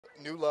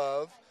new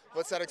love.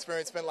 What's that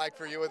experience been like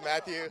for you with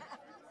Matthew?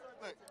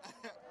 It's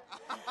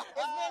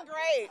been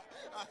great.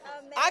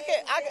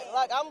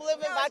 I'm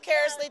living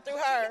vicariously through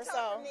her,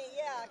 so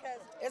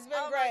it's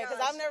been great because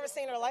I've never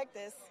seen her like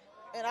this,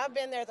 and I've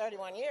been there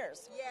 31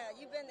 years. Yeah,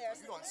 you've been there.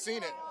 You don't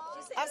seen it.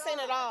 I've seen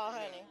it all,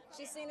 honey.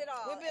 She's seen it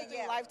all. We've been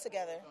through life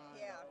together.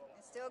 Yeah,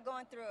 and still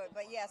going through it.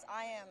 But yes,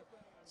 I am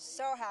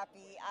so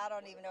happy. I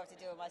don't even know what to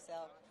do with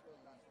myself.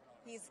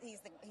 He's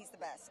the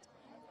best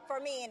for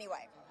me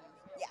anyway.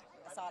 Yeah,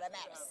 that's all that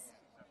matters.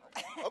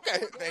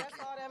 Okay, thank you.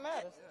 That's all that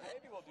matters.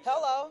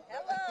 Hello.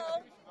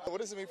 Hello. What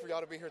does it mean for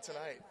y'all to be here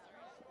tonight?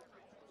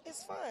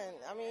 It's fun.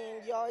 I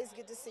mean, you always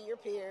get to see your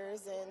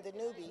peers and the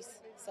newbies,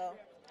 so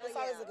it's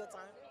always a good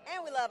time.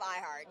 And we love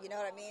iHeart, you know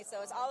what I mean?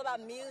 So it's all about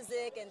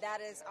music, and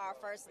that is our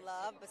first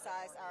love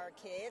besides our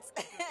kids.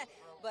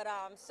 But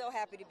I'm so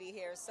happy to be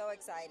here. So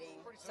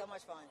exciting. So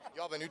much fun.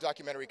 Y'all have a new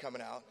documentary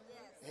coming out.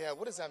 Yes. Yeah,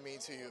 what does that mean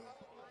to you?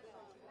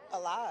 A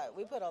lot.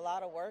 We put a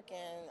lot of work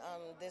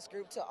in this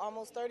group to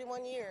almost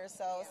 31 years,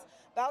 so it's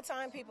about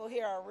time people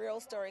hear our real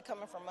story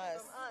coming from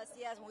us. From us,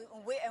 yes,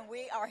 and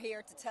we are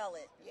here to tell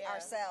it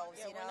ourselves,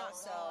 you know. We're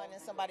not and then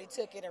somebody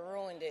took it and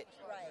ruined it.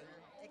 Right,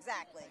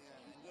 exactly.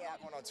 Yeah.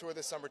 Going on tour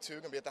this summer too,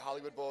 going to be at the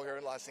Hollywood Bowl here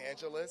in Los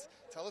Angeles.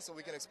 Tell us what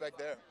we can expect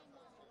there.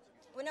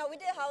 Well, no, we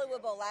did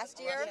Hollywood Bowl last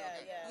year.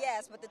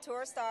 Yes, but the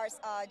tour starts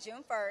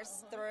June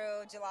 1st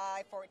through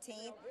July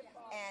 14th,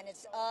 and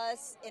it's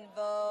us, In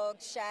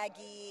Vogue,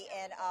 Shaggy,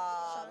 and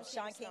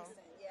Sean Kingston.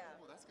 Yeah.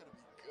 Oh, that's going to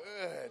be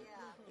good.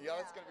 Yeah,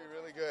 it's going to be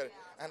really good.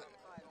 And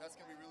that's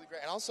going to be really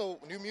great. And also,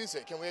 new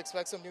music. Can we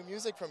expect some new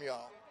music from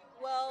y'all?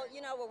 Well, you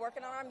know, we're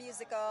working on our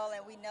musical,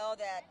 and we know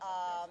that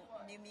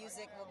new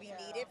music will be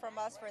needed from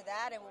us for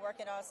that, and we're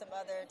working on some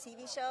other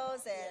TV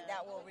shows, and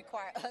that will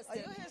require us to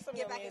you'll hear some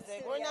get new back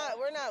music. in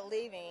We're not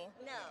leaving.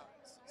 No.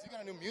 So you got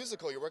a new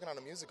musical. You're working on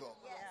a musical.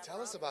 Yes.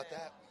 Tell us about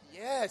that.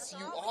 Yes, you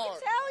We are. can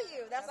tell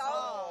you. That's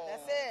all.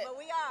 That's it. But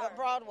we are. But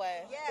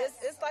Broadway. Yes.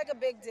 It's like a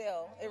big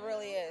deal. It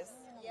really is.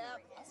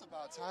 Yep. That's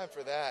about time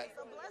for that. It's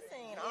a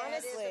blessing, Yeah,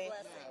 honestly. it is a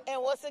blessing.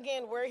 And once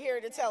again, we're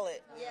here to tell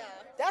it. Yeah.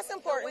 That's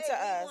important to The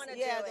way we us. wanna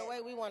Yeah, do the it.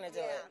 way we want to do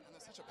it. And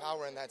there's such a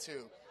power in that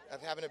too,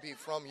 of having it be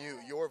from you,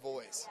 your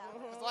voice.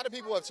 'Cause a lot of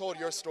people have told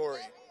your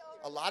story.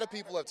 A lot of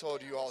people have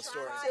told you all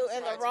stories.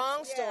 And the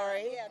wrong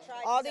story.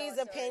 tried to All tell these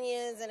a story.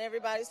 opinions and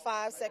everybody's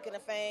 5 seconds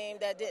of fame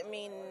that didn't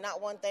mean not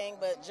one thing,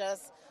 but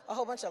just a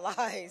whole bunch of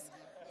lies.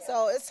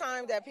 So it's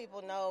time that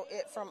people know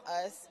it from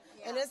us.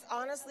 And it's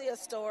honestly a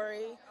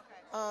story.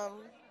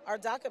 Our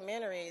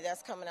documentary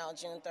that's coming out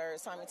June 3rd,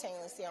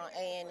 simultaneously on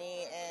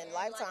A&E and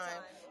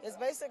Lifetime, is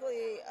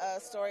basically a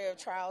story of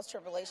trials,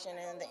 tribulation,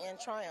 and the end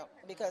triumph,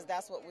 because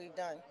that's what we've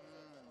done.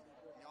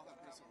 Y'all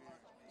have persevered.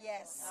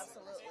 Yes.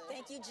 Absolutely.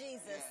 Thank you,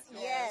 Jesus.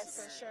 Yes,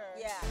 Yes. for sure.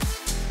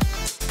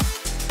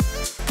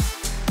 Yeah.